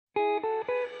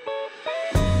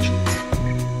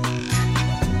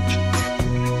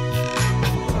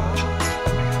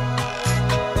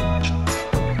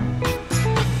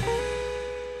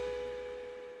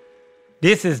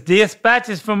This is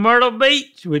Dispatches from Myrtle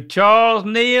Beach with Charles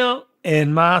Neal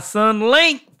and my son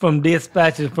Link from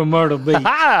Dispatches from Myrtle Beach.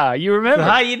 Ah, you remember. So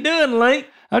how you doing, Link?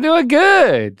 I'm doing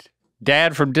good.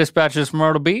 Dad from Dispatches from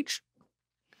Myrtle Beach.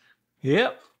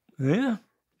 Yep. Yeah.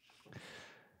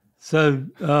 So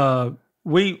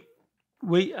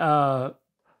well,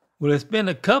 it's been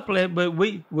a couple of, but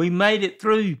we made it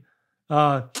through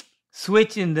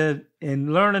switching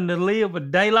and learning to live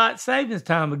with daylight savings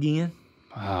time again.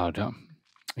 Oh,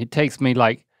 it takes me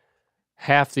like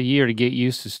half the year to get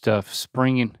used to stuff.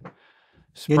 Springing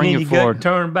And then you forward. got to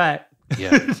turn back.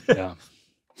 Yeah.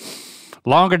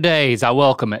 Longer days, I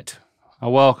welcome it.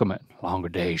 Longer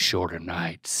days, shorter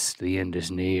nights. The end is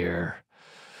near.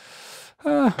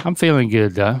 I'm feeling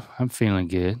good, though. I'm feeling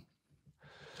good.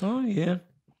 Oh, yeah.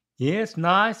 Yeah, it's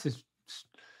nice. It's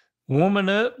warming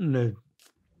up and the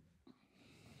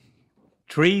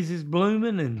trees is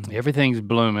blooming and Everything's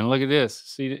blooming. Look at this.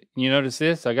 See, you notice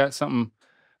this? I got something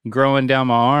growing down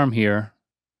my arm here.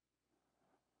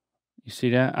 You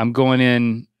see that? I'm going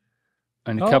in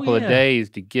a couple of days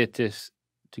to get this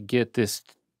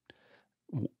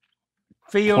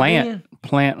filled in.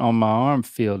 plant on my arm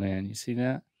filled in. You see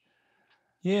that?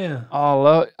 Yeah.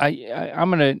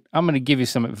 I'm gonna give you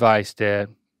some advice, Dad.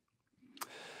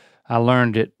 I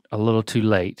learned it a little too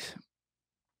late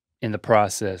in the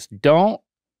process. Don't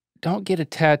get a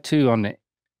tattoo on the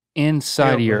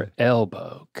inside of your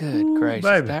elbow. Good gracious,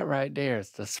 baby. That right there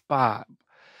is the spot.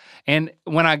 And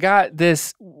when I got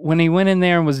this, when he went in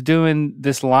there and was doing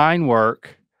this line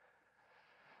work,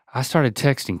 I started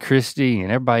texting Christy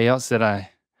and everybody else and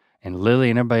Lily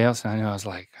and everybody else I know. I was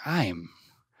like,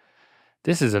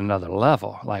 this is another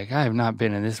level. Like, I have not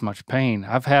been in this much pain.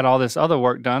 I've had all this other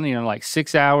work done, like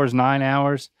 6 hours, 9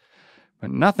 hours, but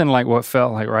nothing like what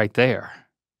felt like right there.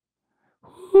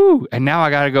 Whew. And now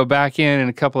I got to go back in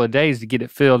a couple of days to get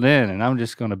it filled in, and I'm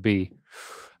going to be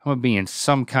in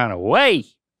some kind of way.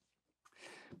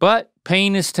 But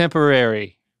pain is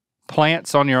temporary.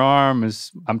 Plants on your arm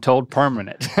is, I'm told,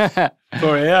 permanent.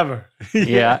 Forever.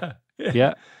 Yeah.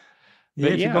 Yeah,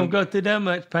 if you're gonna go through that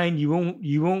much pain, you won't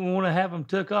want to have them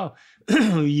took off.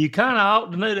 You kind of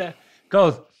ought to know that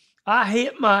because I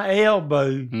hit my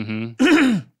elbow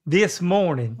this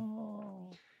morning,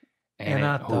 and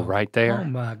I thought, right there. oh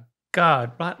my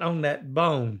God, right on that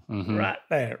bone, right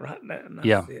there. And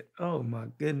I said, oh my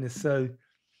goodness. So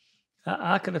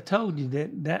I could have told you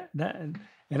that,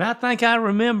 and I think I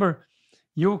remember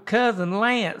your cousin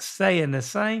Lance saying the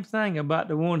same thing about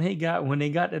the one he got when he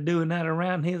got to doing that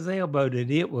around his elbow,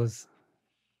 that it was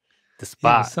the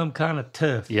spot. It was some kind of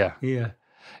tough. Yeah. Yeah.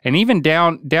 And even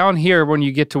down here when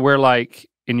you get to where like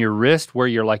in your wrist where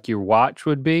your watch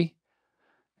would be,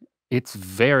 it's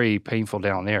very painful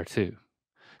down there too.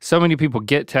 So many people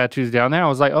get tattoos down there. I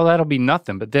was like, oh, that'll be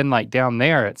nothing. But then like down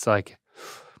there, it's like,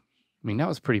 that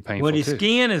was pretty painful Well, his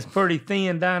skin is pretty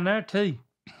thin down there too.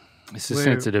 It's a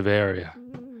sensitive area.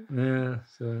 Yeah,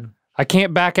 so I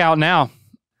can't back out now.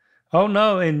 Oh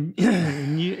no, and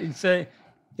you say,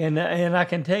 and I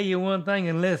can tell you one thing: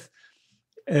 unless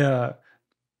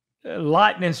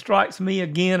lightning strikes me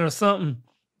again or something,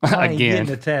 I ain't getting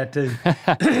a tattoo.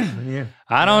 Yeah,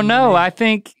 I don't know. I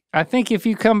think if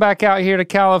you come back out here to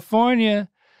California,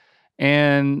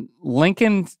 and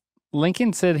Lincoln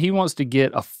said he wants to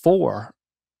get a 4,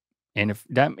 and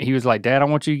he was like, Dad, I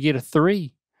want you to get a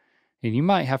 3. And you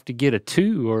might have to get a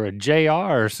 2 or a JR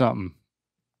or something.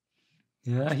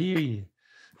 Yeah, I hear you.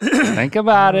 Think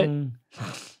about it.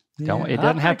 It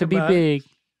doesn't have to be big.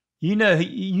 You know,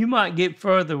 you might get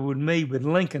further with me with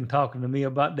Lincoln talking to me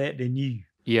about that than you.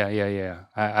 Yeah.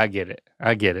 I get it.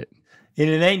 And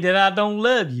it ain't that I don't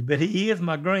love you, but he is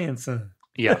my grandson.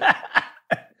 Yeah.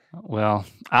 Well,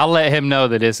 I'll let him know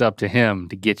that it's up to him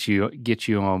to get you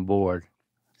on board.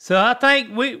 So I think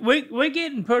we're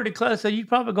getting pretty close. So you're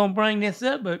probably gonna bring this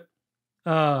up, but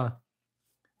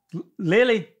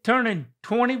Lily turning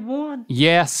 21.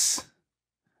 Yes,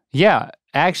 yeah.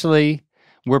 Actually,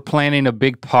 we're planning a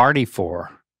big party for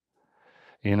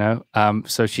her.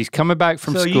 So she's coming back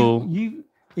from school.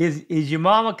 Is your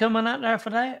mama coming out there for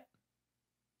that?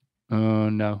 Oh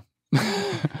no.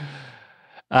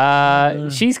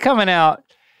 She's coming out.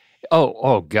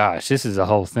 Oh gosh, this is a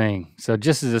whole thing. So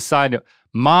just as a side note.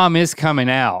 Mom is coming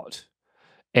out,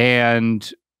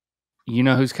 and you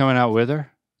know who's coming out with her?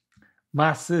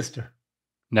 My sister.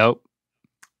 Nope.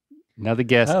 Another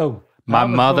guess. Oh. My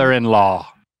mother-in-law.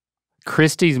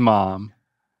 Christy's mom.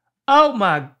 Oh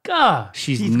my God.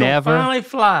 She's never finally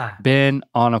fly. been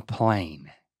on a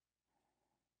plane.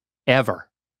 Ever.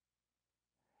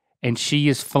 And she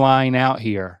is flying out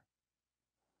here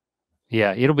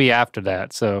Yeah, it'll be after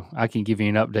that, so I can give you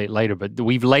an update later. But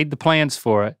we've laid the plans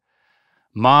for it.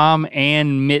 Mom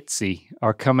and Mitzi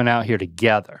are coming out here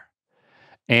together.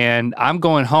 And I'm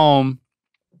going home.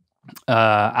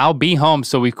 I'll be home,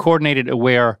 so we've coordinated it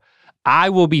where I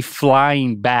will be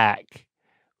flying back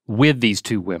with these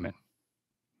two women.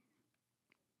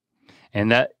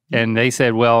 And they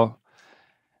said, well,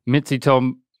 Mitzi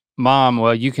told Mom,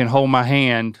 well, you can hold my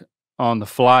hand on the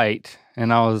flight.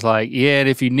 And I was like, yeah, and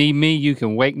if you need me, you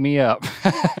can wake me up.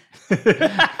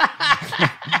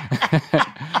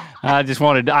 I just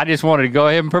wanted to go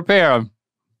ahead and prepare them.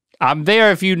 I'm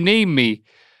there if you need me,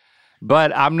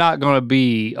 but I'm not going to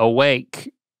be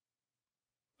awake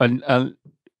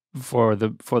for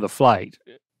the flight.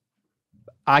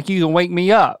 You can wake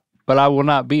me up, but I will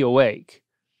not be awake.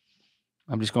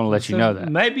 I'm just going to let you know that.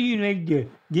 Maybe you need to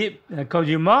get, because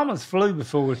your mama's flew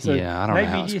before, so yeah, I don't know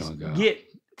how it's going to go. Get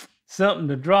something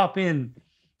to drop in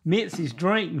Mitzi's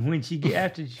drink, and when she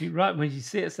when she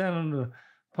sits down on the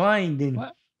plane,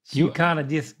 then she kind of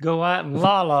just go out and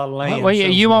la land. Well,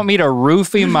 you want me to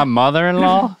roofie my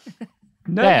mother-in-law?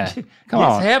 No, yeah, come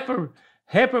on.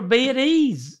 Help her be at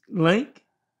ease, Link.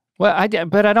 Well,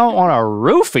 but I don't want to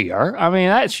roofie her. I mean,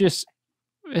 it just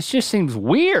seems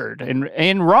weird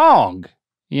and wrong.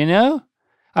 You know,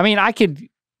 I mean, I could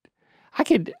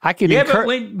encourage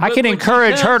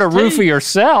her to roofie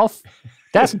herself.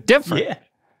 That's different. Yeah.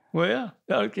 Well,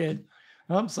 okay.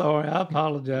 I'm sorry. I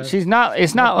apologize. It's not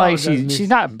like she's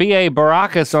not B.A.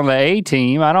 Baracus on the A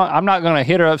team. I'm not going to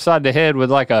hit her upside the head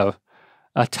with like a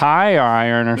tire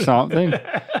iron or something.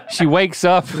 She wakes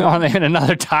up in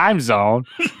another time zone.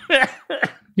 You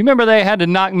remember they had to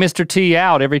knock Mr. T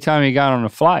out every time he got on a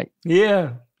flight.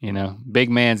 Yeah. You know, big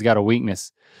man's got a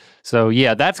weakness. So,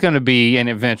 yeah, that's going to be an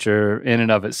adventure in and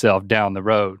of itself down the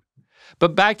road.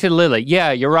 But back to Lily.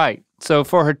 Yeah, you're right. So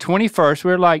for her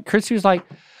 21st, Christy was like,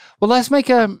 well, let's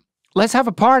have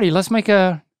a party. Let's make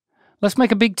a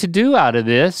big to-do out of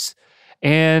this.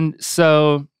 And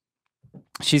so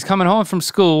she's coming home from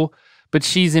school, but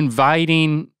she's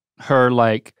inviting her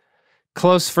like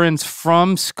close friends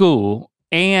from school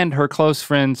and her close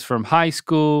friends from high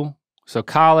school. So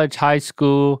college, high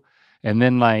school, and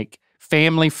then like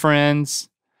family friends.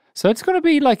 So it's going to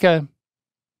be like and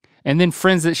then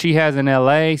friends that she has in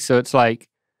LA. So it's like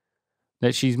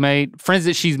friends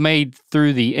that she's made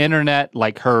through the internet,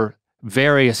 like her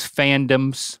various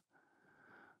fandoms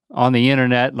on the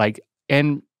internet,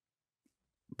 and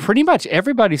pretty much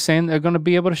everybody's saying they're going to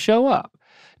be able to show up.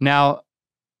 Now,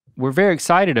 we're very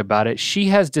excited about it. She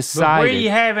has decided. But where are you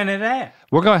having it at?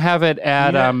 We're going to have it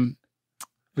at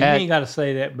you ain't got to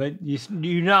say that, but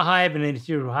you're not having it at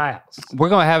your house. We're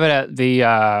going to have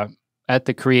it at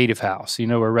the Creative House. You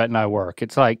know where Rhett and I work.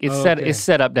 It's like it's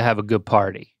set up to have a good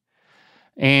party,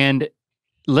 and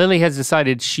Lily has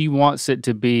decided she wants it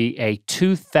to be a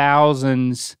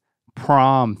 2000s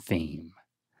prom theme.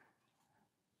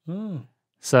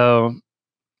 So,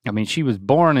 I mean, she was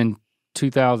born in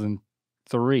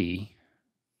 2003,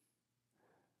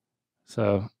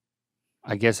 so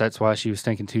I guess that's why she was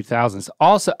thinking 2000s.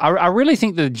 Also, I really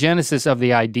think the genesis of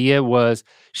the idea was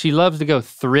she loves to go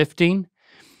thrifting,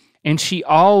 and she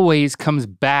always comes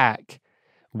back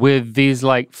with these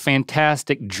like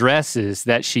fantastic dresses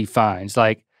that she finds,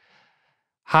 like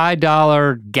high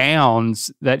dollar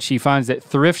gowns that she finds at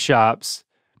thrift shops.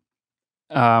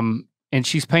 And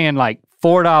she's paying like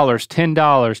 $4, $10,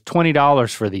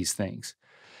 $20 for these things.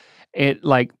 It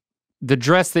like the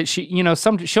dress that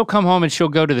she'll come home and she'll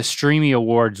go to the Streamy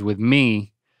Awards with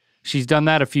me. She's done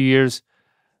that a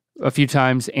few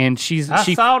times, and she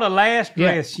saw the last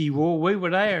dress she wore. We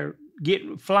were there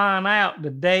flying out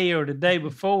the day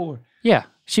before. Yeah,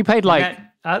 she paid like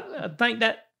I think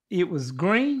that it was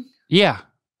green. Yeah,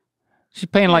 she's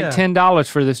paying like $10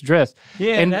 for this dress.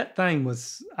 Yeah, and that thing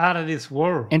was out of this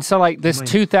world. And so like this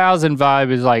 2000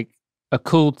 vibe is like a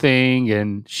cool thing,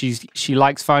 and she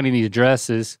likes finding these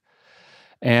dresses,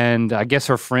 and I guess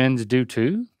her friends do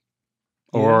too.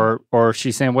 Yeah. Or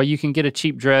she's saying, well, you can get a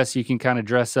cheap dress, you can kind of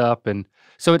dress up, and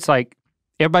so it's like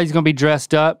everybody's gonna be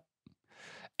dressed up,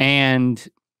 and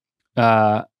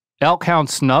Elkhound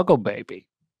Snuggle Baby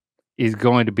is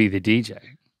going to be the DJ.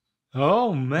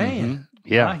 Oh man.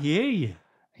 Yeah, I hear you.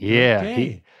 Yeah.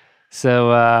 Okay.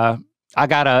 So I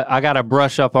gotta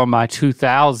brush up on my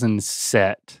 2000s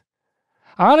set.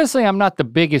 Honestly, I'm not the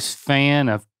biggest fan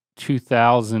of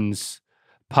 2000s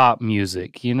pop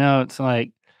music. You know, it's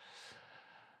like,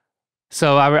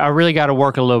 so I really got to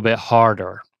work a little bit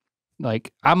harder.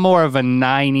 Like, I'm more of a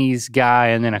 90s guy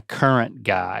and then a current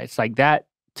guy. It's like that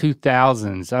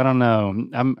 2000s. I don't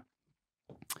know.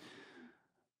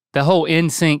 The whole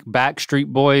NSYNC Backstreet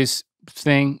Boys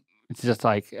thing. It's just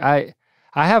like I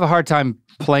have a hard time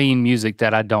playing music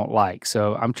that I don't like.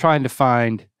 So I'm trying to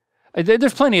find.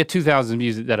 There's plenty of 2000s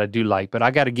music that I do like, but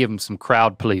I got to give them some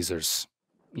crowd pleasers,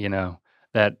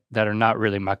 that are not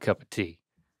really my cup of tea.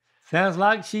 Sounds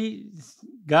like she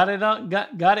got it on,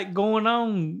 got it going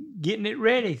on, getting it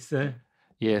ready. So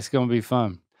yeah, it's gonna be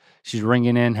fun. She's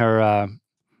ringing in her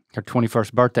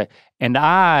 21st birthday, and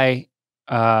I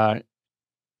had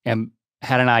an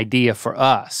idea for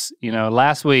us.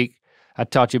 Last week I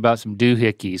taught you about some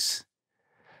doohickeys.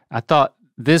 I thought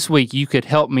this week you could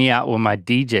help me out with my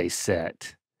DJ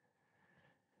set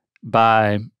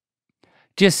by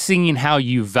just singing how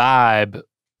you vibe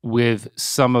with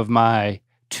some of my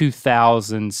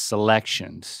 2000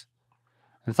 selections.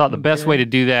 I thought the best way to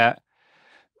do that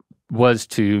was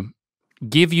to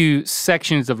give you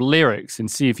sections of lyrics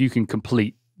and see if you can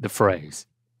complete the phrase.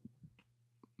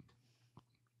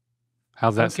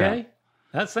 How's that sound?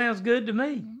 That sounds good to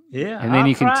me. Yeah, and then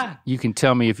you can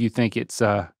tell me if you think it's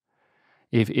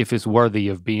if it's worthy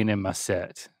of being in my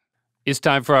set. It's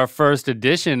time for our first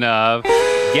edition of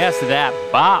Guess That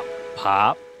Bop,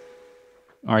 Pop.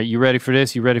 All right, you ready for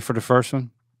this? You ready for the first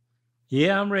one?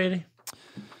 Yeah, I'm ready.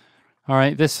 All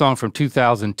right, this song from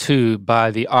 2002 by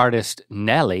the artist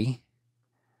Nelly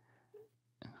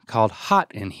called Hot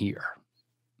in Here.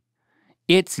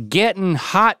 It's getting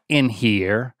hot in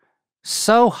here,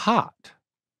 so hot.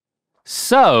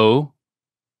 So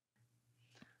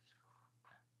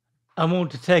I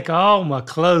want to take all my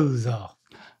clothes off.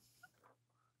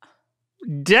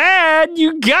 Dad,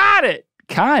 you got it.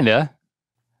 Kinda.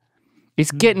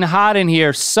 It's getting hot in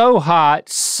here, so hot,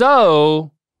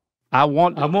 so I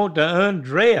want to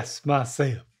undress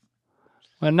myself.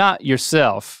 Well, not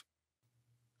yourself.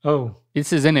 Oh.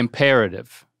 This is an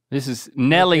imperative. This is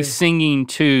Nelly singing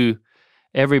to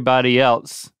everybody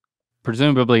else,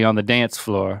 presumably on the dance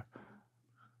floor.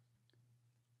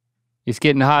 It's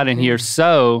getting hot in here,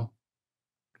 so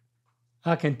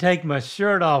I can take my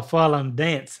shirt off while I'm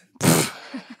dancing.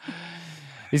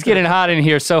 It's getting hot in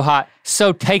here, so hot,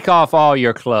 so take off all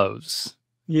your clothes.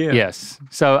 Yeah. Yes.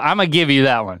 So I'm going to give you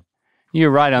that one.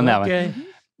 You're right on that one.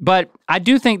 But I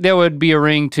do think there would be a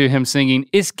ring to him singing,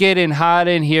 it's getting hot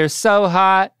in here, so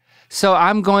hot, so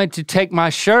I'm going to take my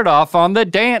shirt off on the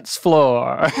dance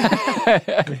floor.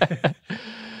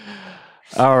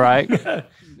 All right.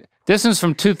 This one's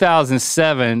from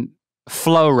 2007,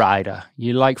 Flow Rider.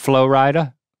 You like Flow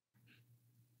Rider?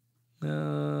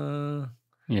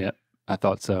 Yeah, I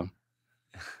thought so.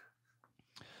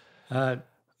 I'm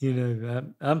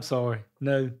sorry.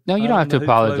 No, you don't have to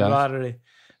apologize.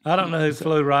 I don't know who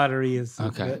Flow Rider is.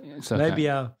 Okay. Maybe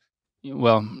I'll.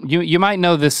 Well, you might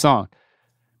know this song.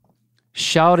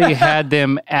 Shawty had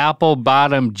them apple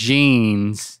bottom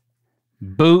jeans,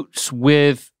 boots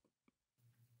with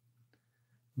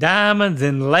diamonds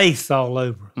and lace all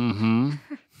over. Mm-hmm.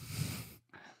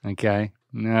 Okay.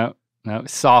 No,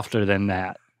 softer than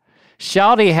that.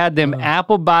 Shawty had them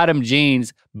apple bottom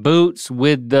jeans, boots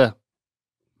with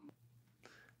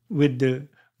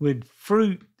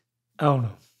fruit on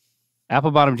them.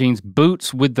 Apple bottom jeans,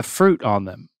 boots with the fruit on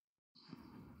them.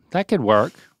 That could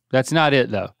work. That's not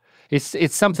it though.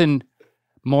 It's something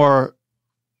more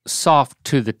soft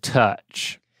to the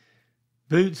touch.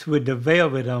 Boots with the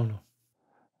velvet on them.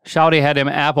 Shawty had them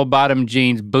apple bottom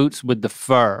jeans, boots with the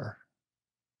fur.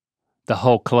 The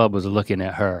whole club was looking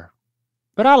at her.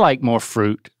 But I like more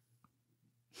fruit.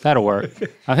 That'll work.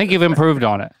 I think you've improved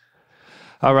on it.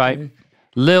 All right.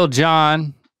 Lil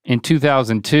Jon in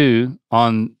 2002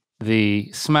 on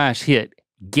the smash hit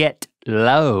Get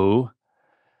Low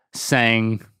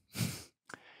sang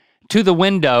to the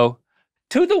window,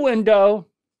 to the window,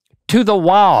 to the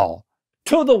wall,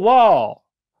 to the wall,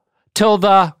 till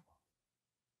the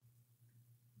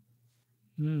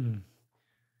Oh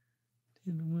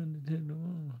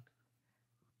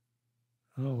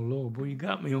Lord, boy, you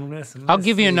got me on this. I'll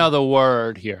give you another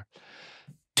word here.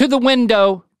 To the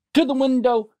window, to the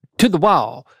window, to the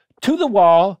wall,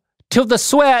 till the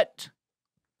sweat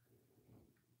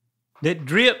that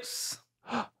drips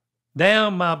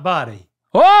down my body.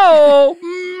 Oh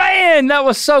man, that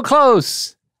was so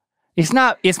close.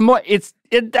 That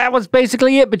was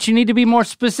basically it, but you need to be more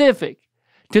specific.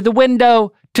 To the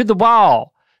window, to the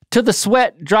wall, till the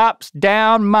sweat drops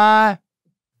down my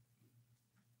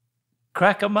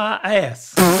crack of my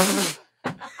ass.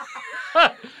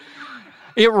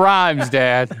 It rhymes,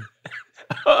 Dad.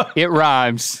 It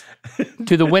rhymes.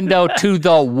 To the window, to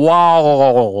the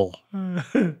wall.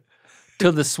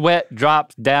 Till the sweat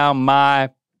drops down my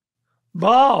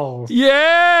balls.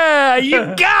 Yeah,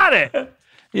 you got it.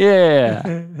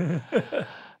 Yeah.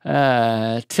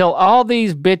 Till all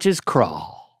these bitches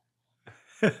crawl.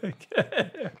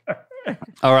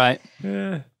 All right.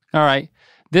 Yeah. All right.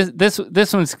 This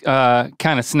one's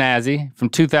kind of snazzy from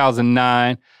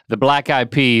 2009. The Black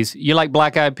Eyed Peas. You like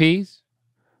Black Eyed Peas?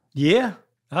 Yeah,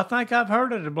 I think I've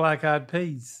heard of the Black Eyed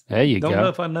Peas. There you go. Don't know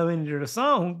if I know any of the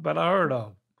songs, but I heard of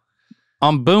them.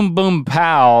 On Boom Boom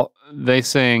Pow, they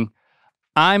sing,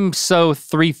 I'm so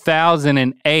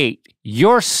 3008.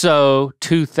 You're so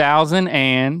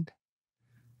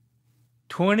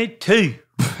 2022.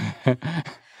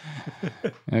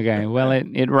 Okay, well,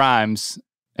 it rhymes.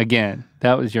 Again,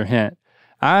 that was your hint.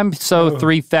 I'm so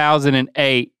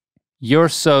 3008. You're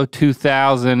so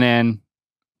 2000 and...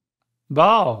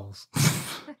 Balls.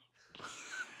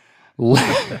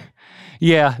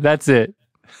 Yeah, that's it.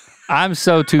 I'm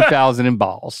so 2000 and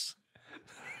balls.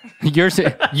 You're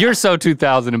so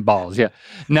 2000 and balls. Yeah.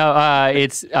 No,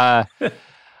 it's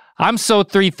I'm so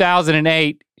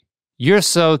 3008. You're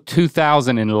so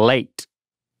 2000 and late.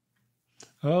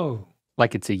 Oh.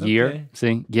 Like it's a year. Okay.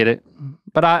 See, get it?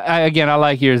 But I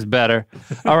like yours better.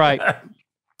 All right.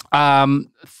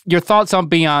 Your thoughts on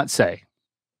Beyonce?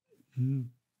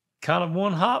 Kind of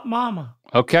one hot mama.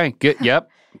 Okay, good. Yep.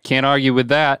 Can't argue with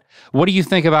that. What do you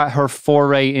think about her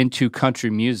foray into country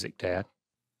music, Dad?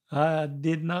 I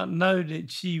did not know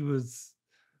that she was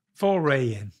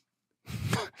foraying.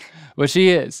 Well, she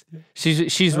is.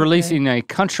 She's releasing a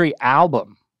country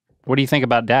album. What do you think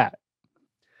about that?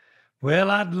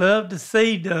 Well, I'd love to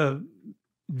see the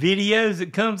videos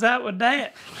that comes out with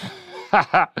that.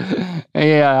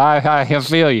 Yeah, I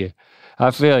feel you.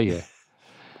 I feel you.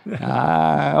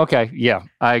 Okay, yeah,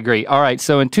 I agree. All right,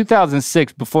 so in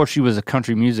 2006, before she was a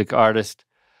country music artist,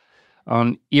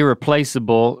 on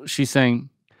Irreplaceable, she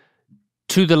sang,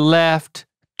 to the left,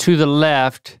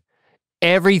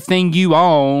 everything you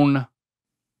own.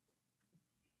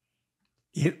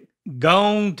 It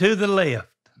gone to the left.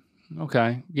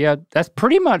 Okay, yeah, that's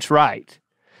pretty much right.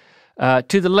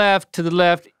 To the left,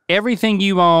 everything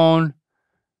you own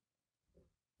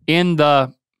in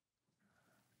the...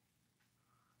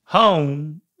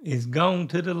 home is gone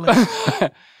to the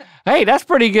left. Hey, that's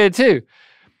pretty good too.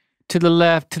 To the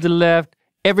left,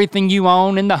 everything you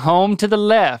own in the home to the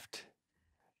left.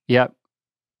 Yep.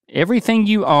 Everything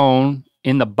you own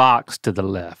in the box to the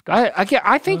left.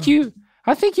 I think you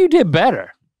did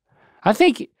better. I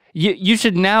think you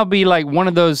should now be like one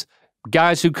of those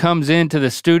guys who comes into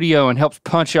the studio and helps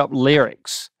punch up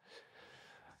lyrics.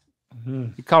 Mm-hmm.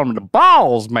 You call him the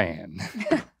balls man.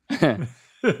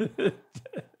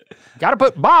 Got to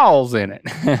put balls in it.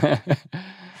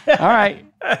 All right.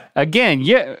 Again,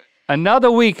 yeah,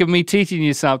 another week of me teaching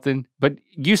you something, but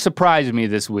you surprised me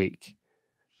this week.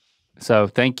 So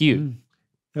thank you.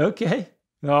 Okay.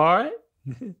 All right.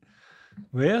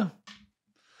 Well,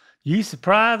 you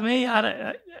surprised me.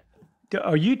 Are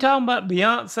you talking about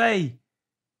Beyonce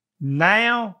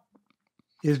now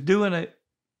is doing it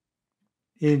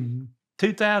in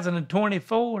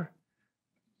 2024?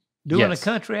 Doing a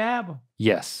country album?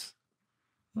 Yes.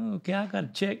 Okay, I got to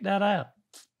check that out.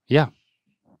 Yeah.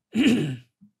 Yeah.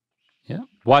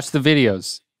 Watch the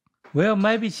videos. Well,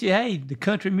 maybe the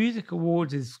Country Music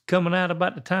Awards is coming out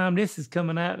about the time this is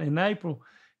coming out in April.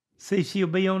 See if she'll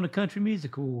be on the Country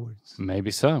Music Awards.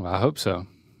 Maybe so. I hope so.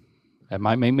 That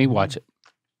might make me watch it.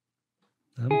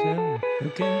 I'm telling you.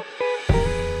 Okay.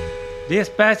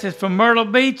 Dispatches from Myrtle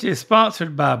Beach is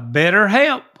sponsored by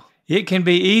BetterHelp. It can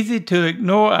be easy to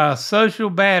ignore our social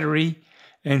battery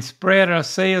and spread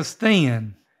ourselves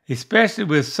thin, especially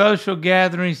with social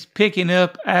gatherings picking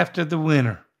up after the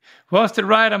winter. What's the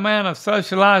right amount of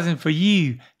socializing for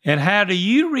you, and how do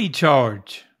you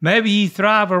recharge? Maybe you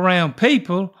thrive around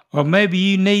people, or maybe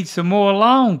you need some more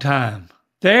alone time.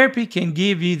 Therapy can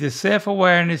give you the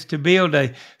self-awareness to build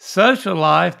a social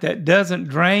life that doesn't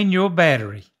drain your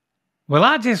battery. Well,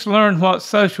 I just learned what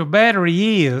social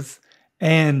battery is,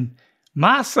 and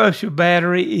my social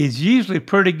battery is usually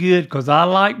pretty good because I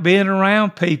like being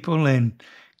around people and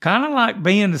kind of like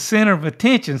being the center of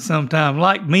attention sometimes,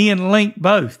 like me and Link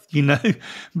both,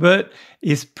 But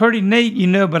it's pretty neat,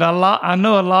 but I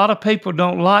know a lot of people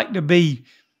don't like to be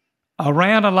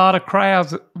around a lot of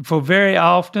crowds for very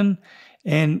often,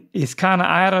 and it's kind of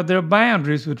out of their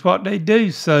boundaries with what they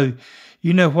do. So,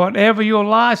 whatever your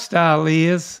lifestyle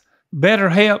is,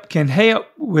 BetterHelp can help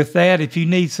with that if you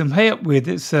need some help with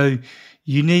it. So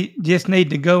you just need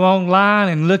to go online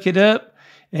and look it up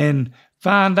and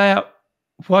find out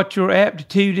what your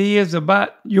aptitude is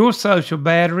about your social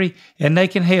battery, and they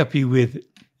can help you with it.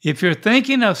 If you're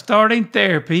thinking of starting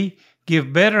therapy, give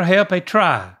BetterHelp a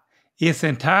try. It's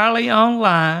entirely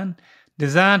online,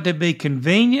 designed to be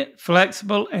convenient,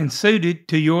 flexible, and suited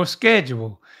to your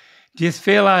schedule. Just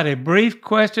fill out a brief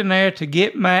questionnaire to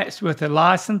get matched with a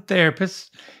licensed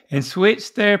therapist and switch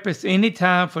therapists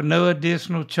anytime for no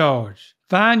additional charge.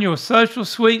 Find your social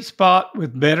sweet spot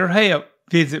with BetterHelp.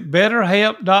 Visit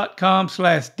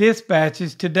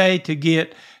betterhelp.com/dispatches today to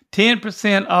get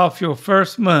 10% off your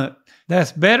first month.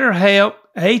 That's BetterHelp,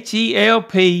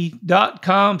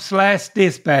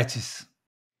 HELP.com/dispatches.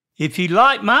 If you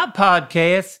like my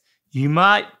podcast, you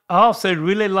might also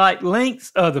really like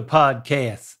Link's other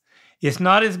podcasts. It's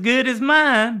not as good as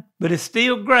mine, but it's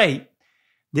still great.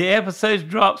 The episodes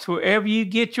drops wherever you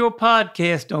get your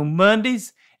podcast on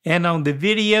Mondays and on the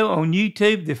video on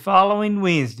YouTube the following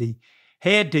Wednesday.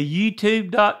 Head to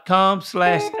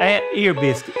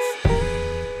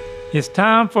youtube.com/@earbiscuits. It's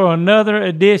time for another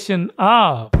edition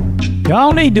of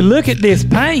Y'all Need to Look at This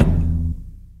Paint.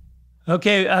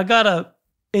 Okay, I got a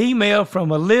email from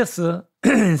Alyssa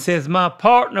and says, my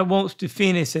partner wants to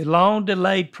finish a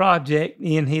long-delayed project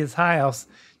in his house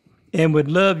and would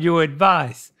love your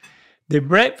advice. The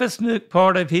breakfast nook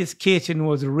part of his kitchen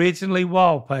was originally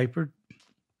wallpapered.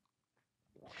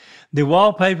 The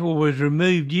wallpaper was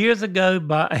removed years ago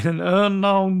by an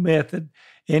unknown method,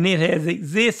 and it has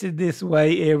existed this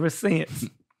way ever since.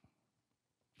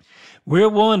 We're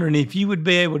wondering if you would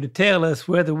be able to tell us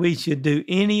whether we should do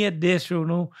any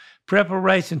additional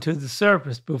preparation to the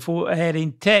surface before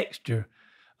adding texture.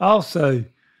 Also,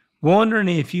 wondering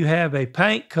if you have a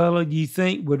paint color you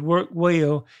think would work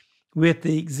well with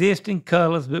the existing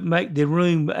colors but make the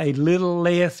room a little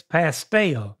less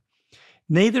pastel.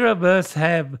 Neither of us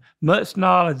have much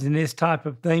knowledge in this type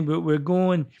of thing, but we're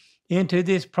going into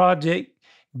this project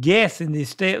guessing the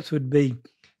steps would be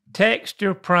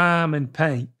texture, prime, and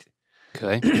paint.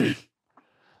 Okay. A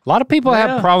lot of people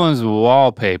have problems with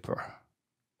wallpaper.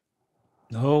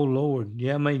 Oh, Lord.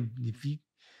 Yeah, I mean, if you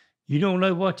don't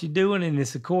know what you're doing and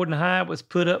it's according to how it was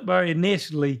put up there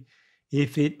initially,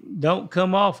 if it don't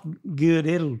come off good,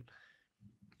 it'll...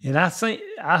 And I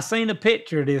seen a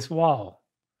picture of this wall.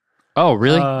 Oh,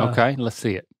 really? Okay, let's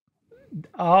see it.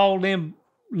 All them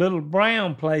little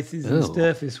brown places and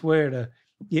stuff is where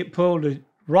it pulled the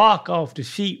rock off the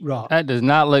sheetrock. That does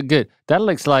not look good. That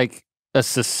looks like a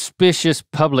suspicious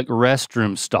public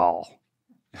restroom stall.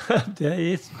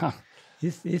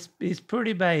 It's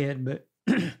pretty bad, but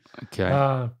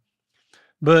okay.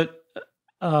 But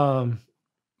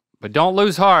don't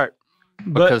lose heart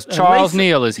because Charles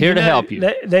Neal is here to help you.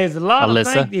 There's a lot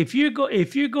Alyssa. of things. If you're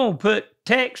going to put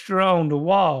texture on the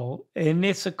wall, and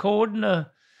it's according to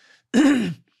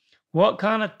what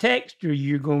kind of texture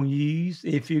you're going to use.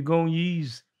 If you're going to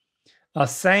use a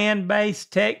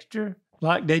sand-based texture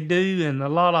like they do in a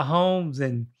lot of homes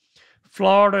in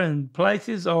Florida and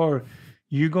places, or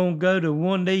you're going to go to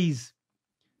one of these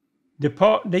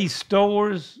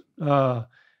stores that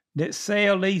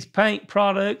sell these paint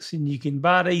products, and you can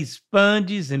buy these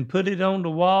sponges and put it on the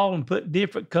wall and put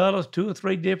different colors, 2 or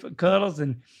 3 different colors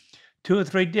and 2 or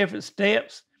 3 different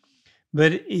steps.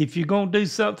 But if you're going to do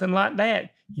something like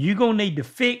that, you're going to need to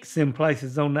fix them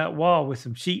places on that wall with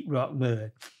some sheetrock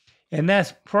mud. And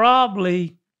that's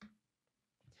probably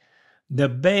the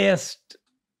best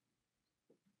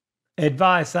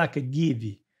advice I could give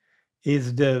you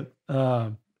is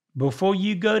before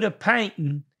you go to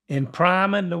painting and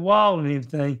priming the wall and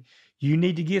everything, you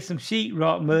need to get some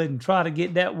sheetrock mud and try to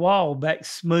get that wall back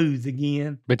smooth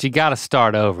again. But you got to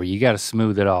start over. You got to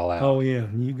smooth it all out. Oh yeah,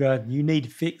 you need to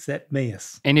fix that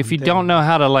mess. And if you don't know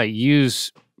how to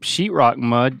use sheetrock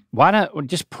mud, why not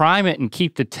just prime it and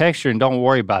keep the texture and don't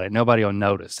worry about it? Nobody will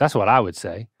notice. That's what I would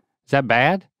say. Is that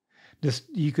bad?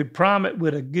 You could prime it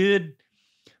with a good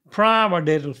primer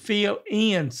that'll fill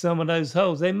in some of those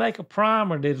holes. They make a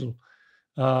primer that'll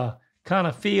kind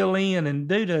of fill in and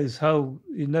do those holes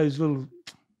in those little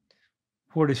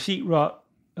where the sheetrock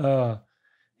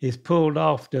is pulled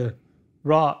off the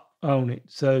rock on it.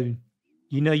 So,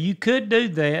 you could do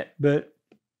that, but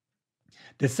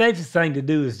the safest thing to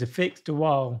do is to fix the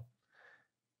wall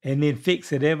and then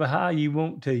fix it ever how you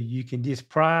want to. You can just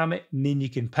prime it and then you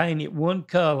can paint it one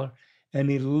color and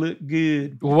it'll look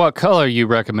good. What color are you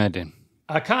recommending?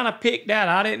 I kind of picked out.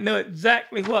 I didn't know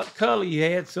exactly what color you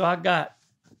had, so I got...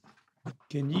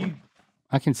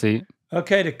 I can see it.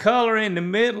 Okay, the color in the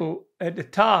middle at the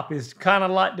top is kind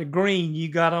of like the green you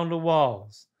got on the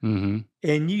walls. Mm-hmm.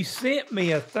 And you sent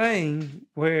me a thing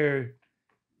where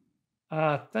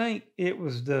I think it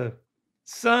was the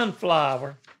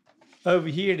sunflower over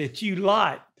here that you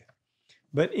liked.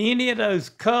 But any of those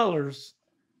colors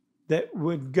that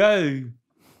would go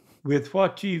with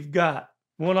what you've got.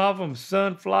 One of them's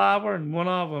sunflower and one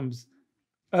of them's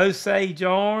Osage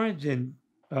orange and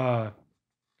the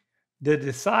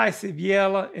decisive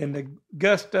yellow and the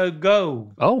Gusto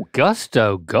gold. Oh,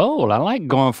 Gusto gold. I like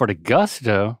going for the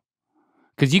Gusto.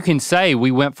 Because you can say we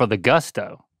went for the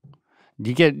Gusto.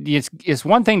 It's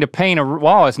one thing to paint a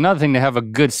wall. It's another thing to have a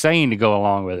good saying to go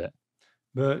along with it.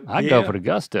 But I'd go for the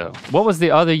Gusto. What was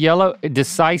the other yellow?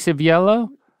 Decisive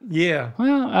yellow? Yeah.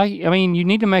 Well, I mean, you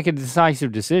need to make a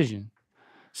decisive decision.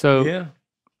 So, yeah.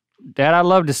 Dad, I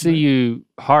love to see you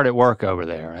hard at work over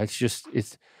there. It's just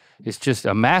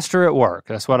a master at work.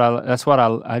 That's what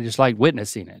I just like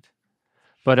witnessing it.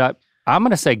 But I'm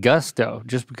going to say Gusto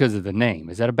just because of the name.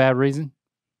 Is that a bad reason?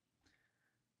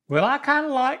 Well, I kind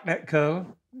of like that color,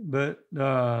 but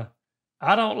I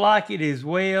don't like it as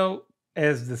well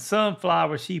as the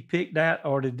sunflower she picked out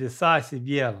or the decisive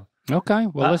yellow. Okay,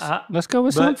 well let's go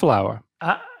with sunflower.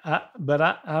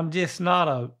 I'm just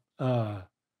not a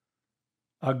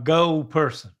gold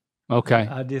person. Okay,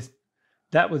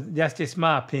 that's just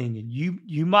my opinion.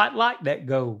 You might like that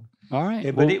gold. All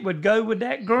right, but it would go with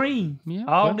that green.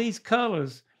 Yeah, these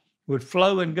colors would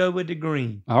flow and go with the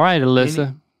green. All right,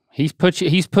 Alyssa. He's put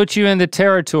you in the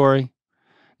territory.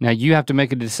 Now you have to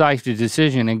make a decisive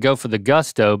decision and go for the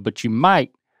Gusto, but you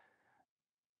might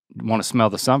want to smell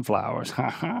the sunflowers.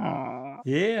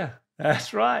 Yeah,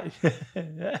 that's right.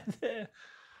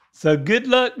 So good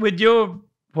luck with your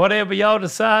whatever y'all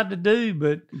decide to do,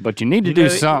 but you need to do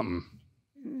something.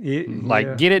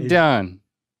 Get it done.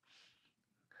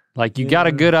 Like you got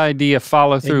a good idea,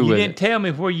 follow through with it. You didn't tell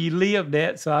me where you lived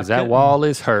at, so that wall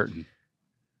is hurting.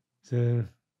 So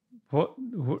what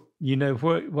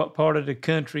part of the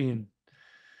country and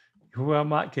where I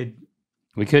might could.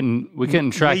 We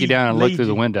couldn't track you down and look through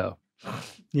the window.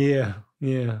 Yeah.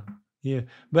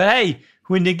 But hey,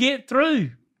 when you get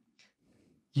through,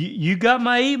 you got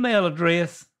my email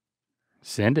address.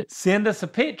 Send it. Send us a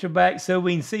picture back so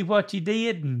we can see what you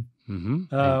did and,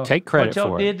 and take credit for it.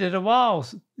 What y'all did to the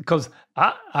walls. Because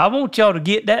I want y'all to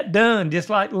get that done, just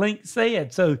like Link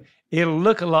said, so it'll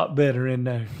look a lot better in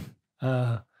there.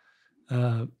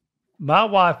 My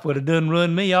wife would have done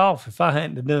run me off if I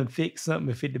hadn't have done fixed something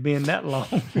if it'd have been that long.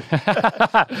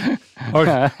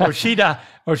 or she'd have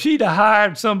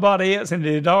hired somebody else and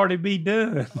it'd already be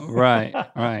done. Right.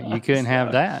 You couldn't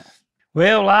have that.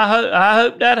 Well, I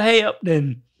hope that helped.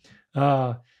 And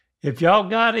if y'all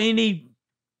got any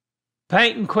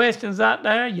painting questions out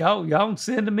there, y'all can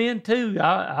send them in too.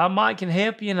 I might can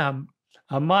help you, and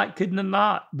I might couldn't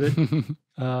not, but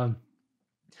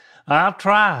I'll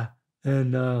try,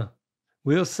 and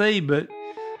we'll see. But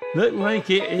look, Link,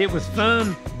 it was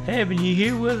fun having you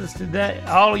here with us today.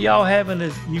 All of y'all having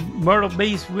you Myrtle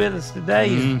Beach with us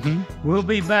today. And we'll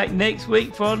be back next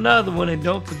week for another one. And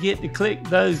don't forget to click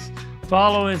those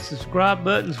follow and subscribe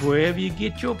buttons wherever you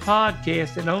get your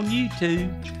podcast and on YouTube.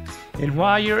 And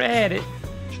while you're at it,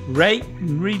 rate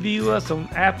and review us on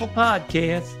Apple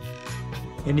Podcasts.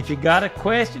 And if you got a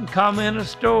question, comment, or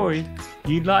story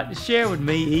you'd like to share with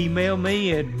me, email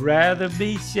me at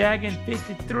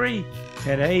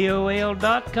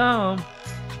ratherbeshagging53@aol.com.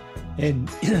 And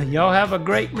y'all have a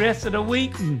great rest of the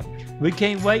week. And we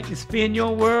can't wait to spin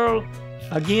your world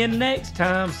again next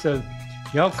time. So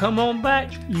y'all come on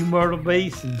back, you Myrtle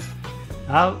Beast. And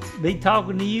I'll be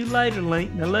talking to you later,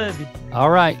 Link. I love you.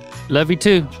 All right. Love you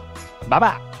too.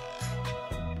 Bye-bye.